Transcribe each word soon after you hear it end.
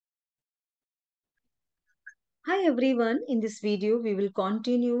Hi everyone, in this video we will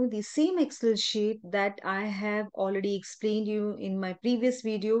continue the same Excel sheet that I have already explained you in my previous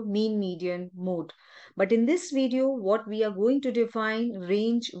video, mean, median, mode. But in this video what we are going to define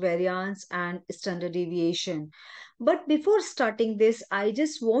range, variance and standard deviation. But before starting this, I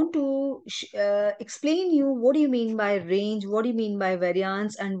just want to explain you what do you mean by range, what do you mean by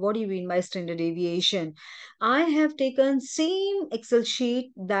variance and what do you mean by standard deviation. I have taken same Excel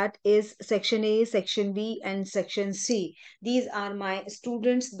sheet that is section A, section B and section C. These are my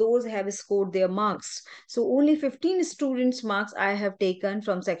students. Those have scored their marks. So only 15 students marks I have taken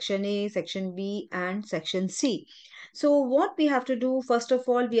from section A, section B and section C. So what we have to do, first of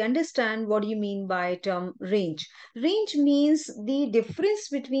all, we understand what do you mean by term range. Range means the difference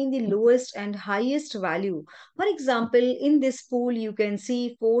between the lowest and highest value. For example, in this pool, you can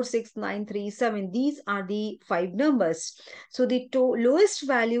see 4, 6, 9, 3, 7. These are the 5 numbers. So the lowest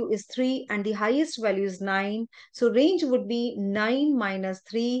value is 3 and the highest value is 9. So range would be 9 minus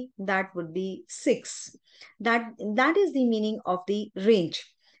 3. That would be 6. That is the meaning of the range.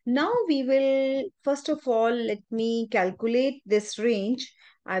 Now we will, first of all, let me calculate this range.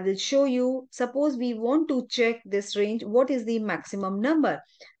 I will show you, suppose we want to check this range, what is the maximum number?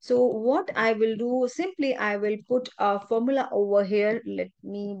 So what I will do, simply I will put a formula over here. Let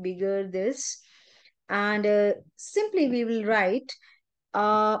me bigger this. And simply we will write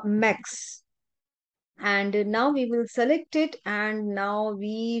max. And now we will select it. And now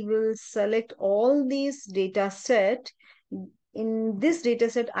we will select all these data set. In this data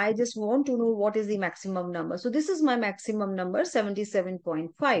set, I just want to know what is the maximum number. So this is my maximum number,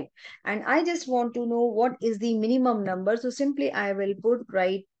 77.5. And I just want to know what is the minimum number. So simply I will put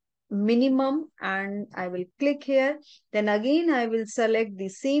right minimum and I will click here. Then again, I will select the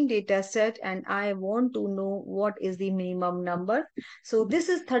same data set and I want to know what is the minimum number. So this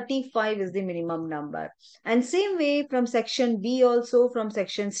is 35 is the minimum number. And same way from section B also, from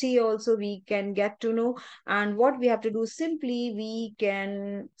section C also, we can get to know. And what we have to do, simply we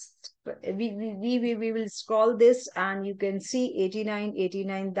can we will scroll this and you can see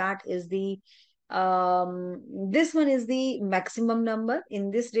 89. That is the this one is the maximum number in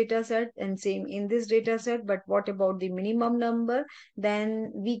this data set and same in this data set. But what about the minimum number?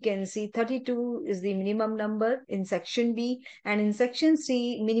 Then we can see 32 is the minimum number in section B, and in section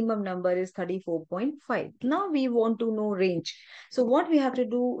C minimum number is 34.5. Now we want to know range. So what we have to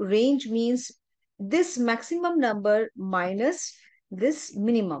do, range means this maximum number minus this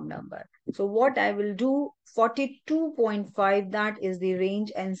minimum number. So what I will do, 42.5, that is the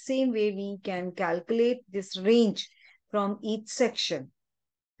range, and same way we can calculate this range from each section.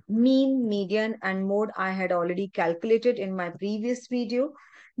 Mean, median and mode I had already calculated in my previous video.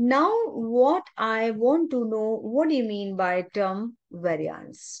 Now what I want to know, what do you mean by term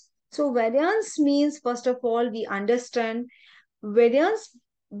variance? So variance means, first of all, we understand variance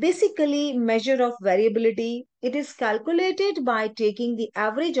basically measure of variability. It is calculated by taking the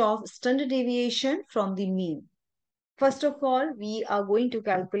average of standard deviation from the mean. First of all, we are going to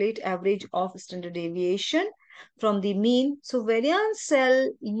calculate average of standard deviation from the mean. So variance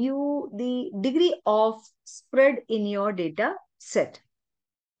tell you the degree of spread in your data set.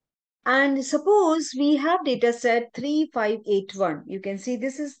 And suppose we have data set 3581. You can see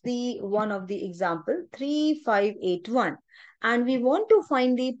this is the one of the example 3581. And we want to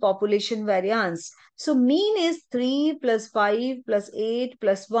find the population variance. So mean is 3 plus 5 plus 8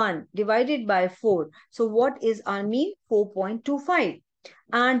 plus 1 divided by 4. So what is our mean? 4.25.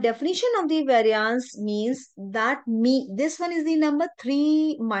 And definition of the variance means that this one is the number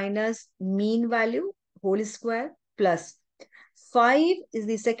 3 minus mean value whole square plus 5 is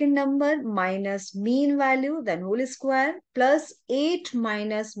the second number minus mean value, then whole square, plus 8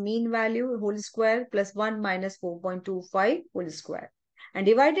 minus mean value, whole square, plus 1 minus 4.25 whole square, and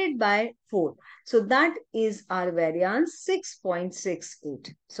divided by 4. So that is our variance,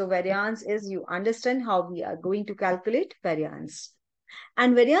 6.68. So variance is, you understand how we are going to calculate variance.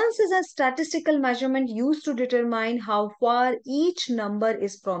 And variance is a statistical measurement used to determine how far each number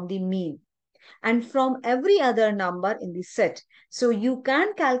is from the mean and from every other number in the set. So you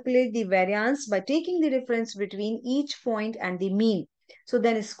can calculate the variance by taking the difference between each point and the mean. So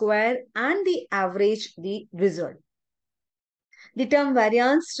then square and the average the result. The term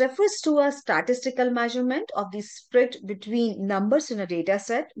variance refers to a statistical measurement of the spread between numbers in a data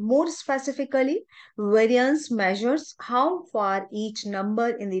set. More specifically, variance measures how far each number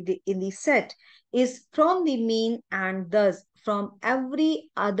in the set is from the mean and thus from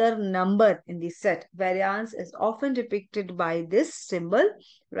every other number in the set. Variance is often depicted by this symbol,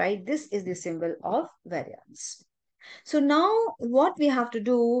 right? This is the symbol of variance. So now what we have to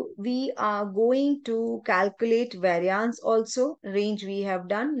do, we are going to calculate variance also, range we have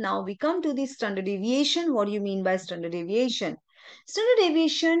done. Now we come to the standard deviation. What do you mean by standard deviation? Standard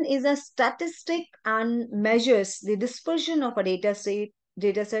deviation is a statistic and measures the dispersion of a data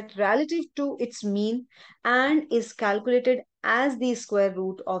set relative to its mean and is calculated as the square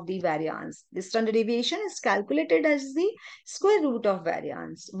root of the variance. The standard deviation is calculated as the square root of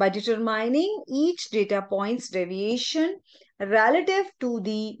variance by determining each data point's deviation relative to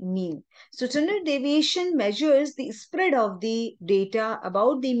the mean. So standard deviation measures the spread of the data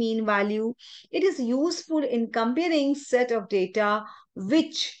about the mean value. It is useful in comparing set of data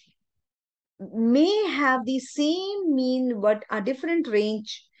which may have the same mean but a different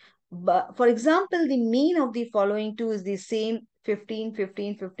range. But for example, the mean of the following two is the same: 15,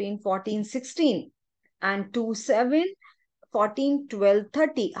 15, 15, 14, 16, and 2, 7, 14, 12,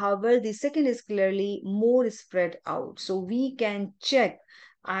 30. However, the second is clearly more spread out. So we can check,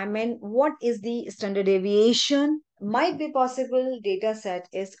 I mean, what is the standard deviation? Might be possible data set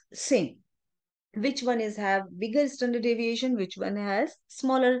is same. Which one is have bigger standard deviation? Which one has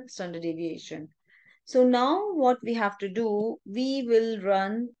smaller standard deviation? So now what we have to do, we will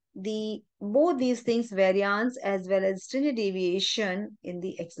run the both these things, variance as well as standard deviation, in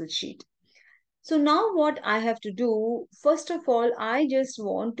the Excel sheet. So now what I have to do, first of all, I just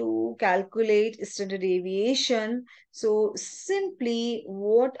want to calculate standard deviation. So simply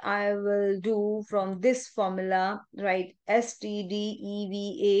what I will do from this formula, right,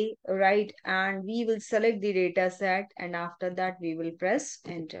 STDEVA, right, and we will select the data set, and after that we will press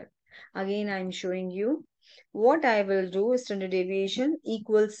enter. Again, I'm showing you what I will do, standard deviation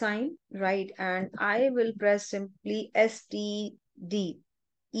equal sign, right, and I will press simply STD.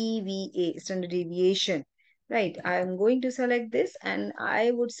 EVA, standard deviation. Right, I am going to select this and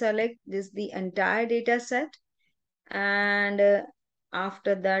I would select this the entire data set, and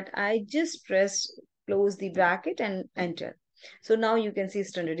after that I just press close the bracket and enter. So now you can see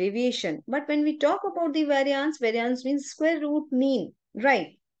standard deviation. But when we talk about the variance, variance means square root mean,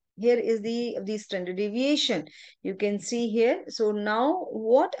 right? Here is the standard deviation. You can see here. So now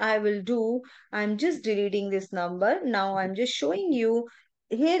what I will do, I'm just deleting this number. Now I'm just showing you,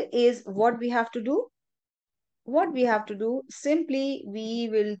 here is what we have to do. What we have to do, simply we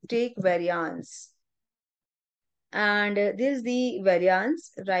will take variance, and this is the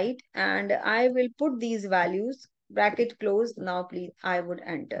variance, right, and I will put these values, bracket close. Now please, I would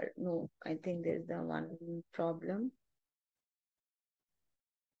enter. No, I think there's the one problem.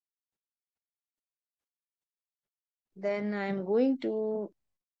 Then I'm going to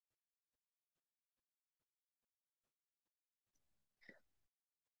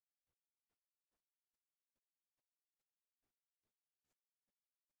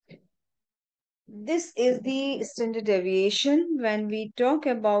this is the standard deviation. When we talk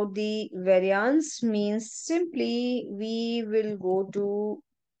about the variance means, simply we will go to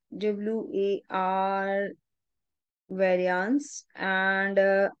WAR variance, and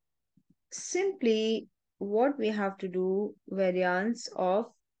simply what we have to do, variance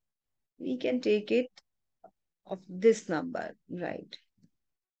of, we can take it of this number, right,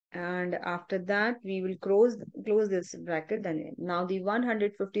 and after that we will close this bracket. Then now the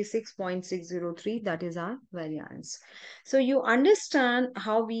 156.603, that is our variance. So you understand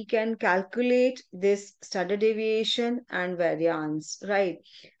how we can calculate this standard deviation and variance, right?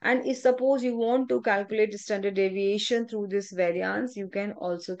 And if suppose you want to calculate standard deviation through this variance, you can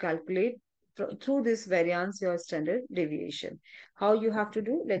also calculate through this variance your standard deviation. How you have to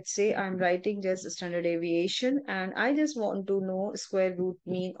do, let's say I'm writing just standard deviation and I just want to know square root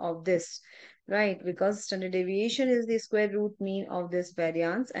mean of this, right, because standard deviation is the square root mean of this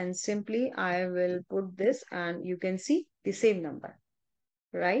variance, and simply I will put this and you can see the same number,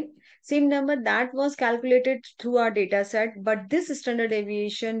 right, same number that was calculated through our data set, but this standard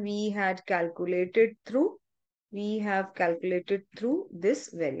deviation we have calculated through this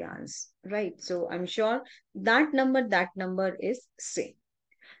variance, right? So I'm sure that number is same.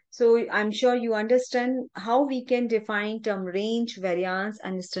 So I'm sure you understand how we can define term range, variance,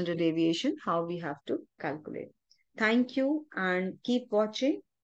 and standard deviation, how we have to calculate. Thank you and keep watching.